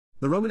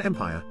The Roman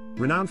Empire,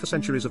 renowned for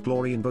centuries of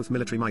glory in both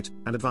military might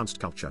and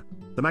advanced culture.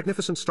 The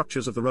magnificent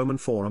structures of the Roman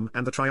Forum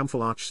and the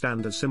Triumphal Arch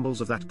stand as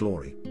symbols of that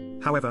glory.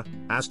 However,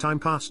 as time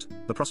passed,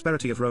 the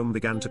prosperity of Rome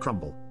began to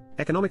crumble.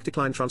 Economic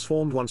decline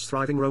transformed once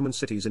thriving Roman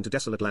cities into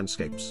desolate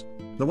landscapes.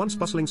 The once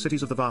bustling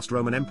cities of the vast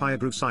Roman Empire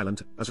grew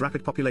silent as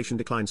rapid population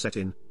decline set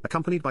in,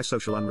 accompanied by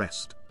social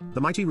unrest.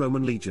 The mighty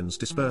Roman legions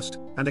dispersed,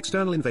 and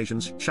external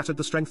invasions shattered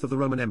the strength of the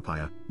Roman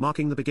Empire,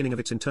 marking the beginning of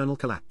its internal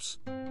collapse.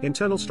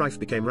 Internal strife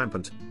became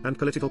rampant, and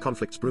political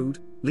conflicts brewed,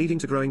 leading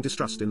to growing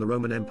distrust in the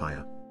Roman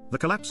Empire. The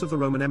collapse of the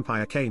Roman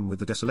Empire came with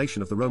the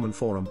desolation of the Roman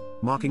Forum,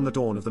 marking the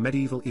dawn of the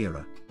medieval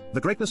era.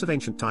 The greatness of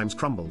ancient times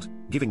crumbled,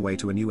 giving way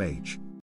to a new age.